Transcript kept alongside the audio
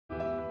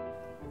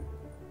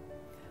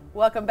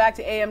Welcome back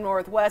to AM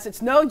Northwest.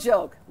 It's no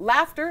joke.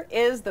 Laughter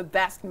is the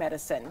best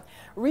medicine.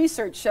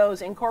 Research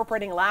shows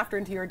incorporating laughter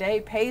into your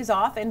day pays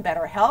off in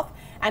better health.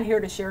 And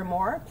here to share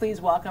more, please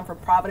welcome from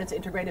Providence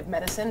Integrative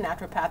Medicine,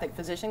 naturopathic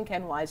physician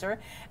Ken Weizer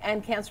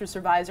and cancer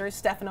survivor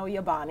Stefano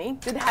Yabani.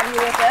 Good to have you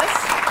with us.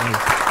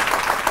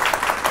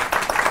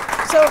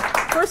 So,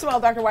 first of all,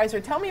 Dr.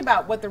 Weizer, tell me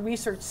about what the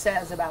research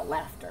says about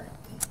laughter.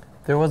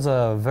 There was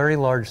a very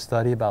large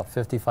study, about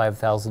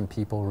 55,000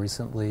 people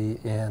recently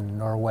in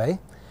Norway,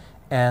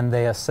 and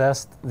they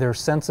assessed their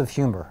sense of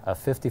humor of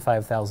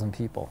 55,000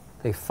 people.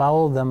 They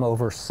followed them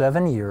over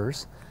 7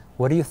 years.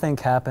 What do you think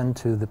happened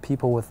to the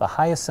people with the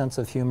highest sense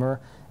of humor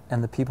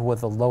and the people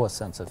with the lowest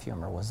sense of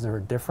humor? Was there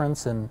a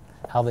difference in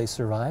how they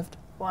survived?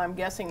 Well, I'm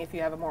guessing if you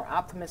have a more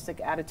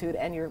optimistic attitude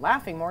and you're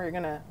laughing more, you're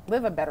going to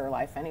live a better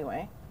life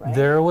anyway, right?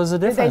 There was a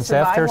difference. Did they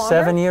survive after longer?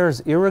 7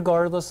 years,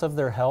 irregardless of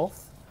their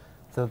health.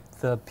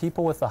 The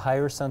people with the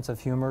higher sense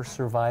of humor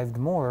survived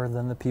more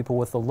than the people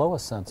with the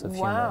lowest sense of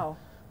humor. Wow.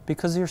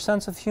 Because your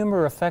sense of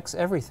humor affects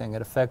everything.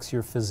 It affects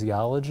your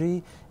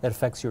physiology, it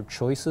affects your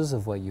choices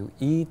of what you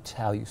eat,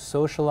 how you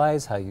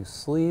socialize, how you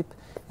sleep.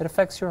 It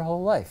affects your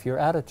whole life. Your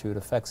attitude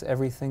affects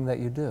everything that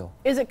you do.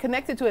 Is it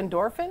connected to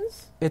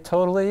endorphins? It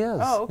totally is.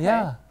 Oh, okay.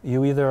 Yeah.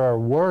 You either are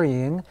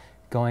worrying,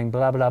 going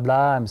blah, blah,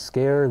 blah, I'm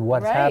scared,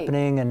 what's Right.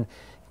 happening, and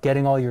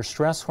getting all your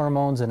stress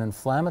hormones and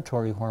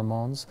inflammatory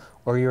hormones,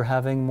 or you're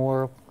having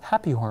more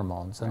happy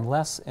hormones and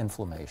less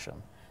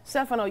inflammation.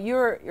 Stefano,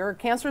 you're a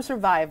cancer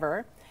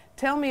survivor.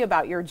 Tell me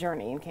about your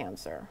journey in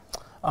cancer.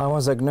 I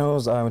was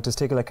diagnosed with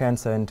testicular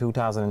cancer in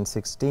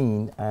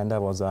 2016, and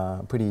that was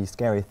a pretty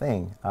scary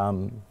thing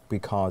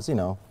because, you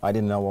know, I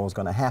didn't know what was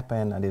going to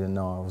happen. I didn't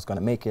know I was going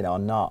to make it or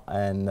not.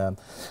 And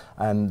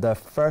the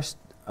first,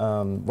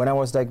 when I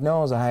was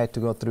diagnosed, I had to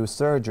go through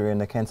surgery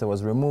and the cancer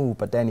was removed,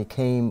 but then it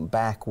came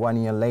back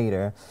 1 year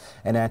later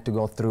and I had to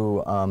go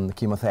through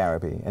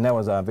chemotherapy. And that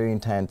was a very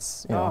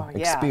intense,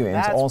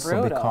 experience. That's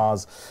also brutal.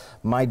 because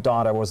my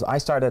daughter I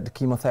started the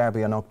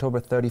chemotherapy on October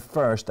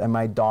 31st, and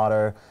my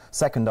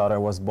second daughter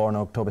was born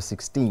October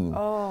 16th.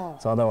 Oh.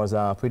 So that was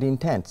pretty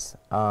intense.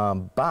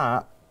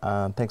 But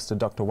thanks to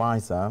Dr.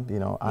 Weizer, you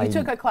know, You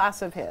took a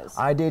class of his.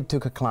 I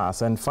took a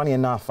class, and funny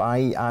enough,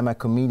 I'm a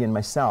comedian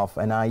myself,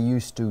 and I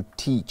used to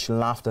teach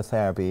laughter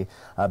therapy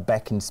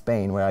back in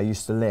Spain, where I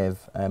used to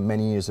live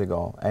many years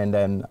ago. And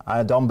then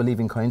I don't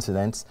believe in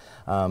coincidence.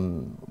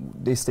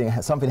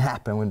 Something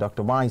happened with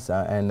Dr.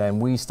 Weizer, and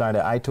then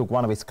I took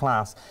one of his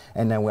class,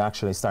 and then we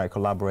actually started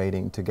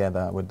collaborating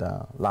together with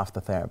laughter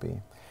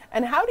therapy.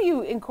 And how do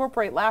you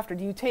incorporate laughter?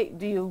 Do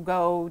you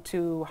go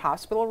to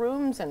hospital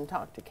rooms and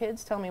talk to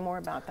kids? Tell me more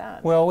about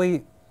that. Well,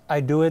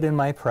 I do it in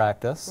my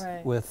practice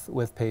Right.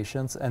 with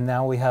patients, and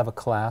now we have a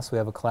class. We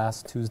have a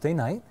class Tuesday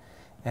night,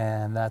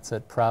 and that's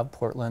at Prov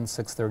Portland,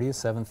 6:30 to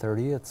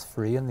 7:30. It's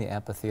free in the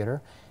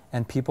amphitheater,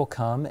 and people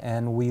come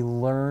and we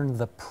learn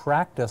the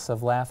practice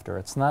of laughter.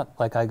 It's not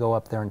like I go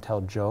up there and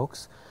tell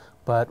jokes,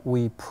 but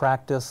we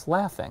practice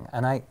laughing.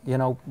 And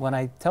when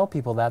I tell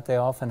people that, they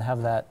often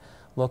have that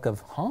look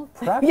of, huh?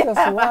 Practice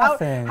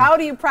laughing. How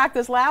do you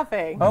practice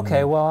laughing?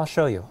 Okay, well, I'll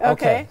show you.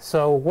 Okay.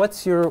 So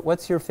what's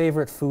your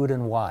favorite food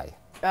and why?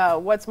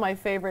 What's my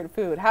favorite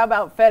food? How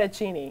about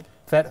fettuccine?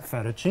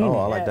 Fettuccine. Oh,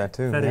 I like that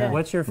too. Yeah.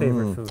 What's your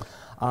favorite food?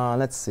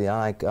 Let's see,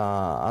 I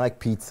like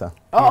pizza.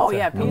 Oh,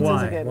 yeah, pizza's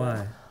Why? a good one.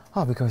 Why?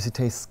 Oh, because it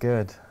tastes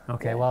good.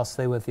 Okay, well, I'll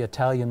stay with the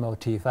Italian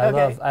motif. I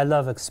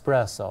love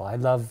espresso. I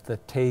love the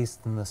taste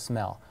and the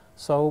smell.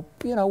 So,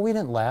 you know, we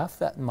didn't laugh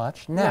that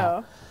much.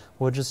 Now,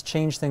 we'll just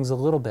change things a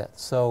little bit.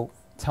 So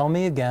tell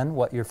me again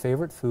what your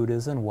favorite food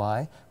is and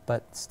why,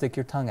 but stick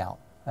your tongue out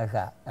like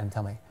that and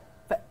tell me.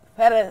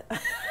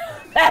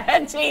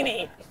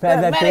 Fettuccine.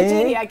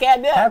 Fettuccine? I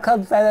can't do it. How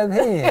come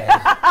fettuccine?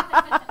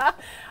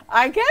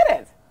 I get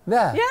it.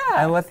 Yeah.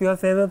 Yeah. And what's your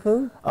favorite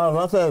food? Oh,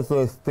 my favorite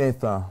food is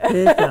pizza.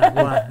 Pizza.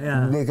 Why?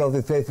 Yeah. Because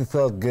it tastes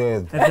so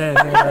good. And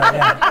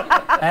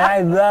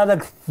I love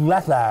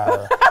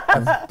espresso.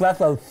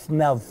 Espresso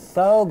smells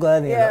so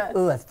good. Yeah.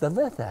 Ooh, it's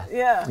delicious.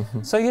 Yeah.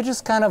 So you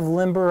just kind of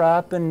limber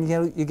up, and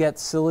you get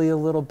silly a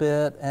little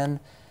bit, and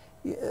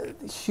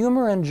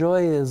humor and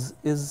joy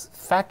is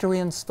factory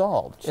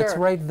installed. Sure. It's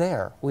right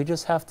there. We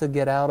just have to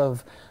get out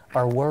of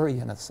our worry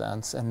in a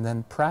sense, and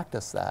then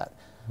practice that.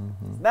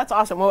 That's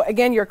awesome. Well,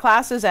 again, your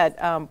class is at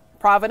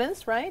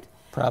Providence, right?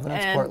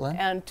 Providence, Portland.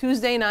 And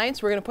Tuesday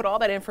nights, we're going to put all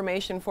that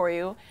information for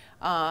you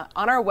on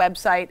our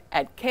website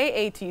at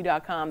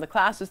KATU.com. The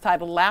class is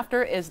titled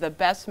Laughter is the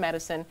Best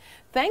Medicine.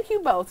 Thank you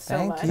both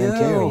so much. Thank you.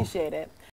 I appreciate it.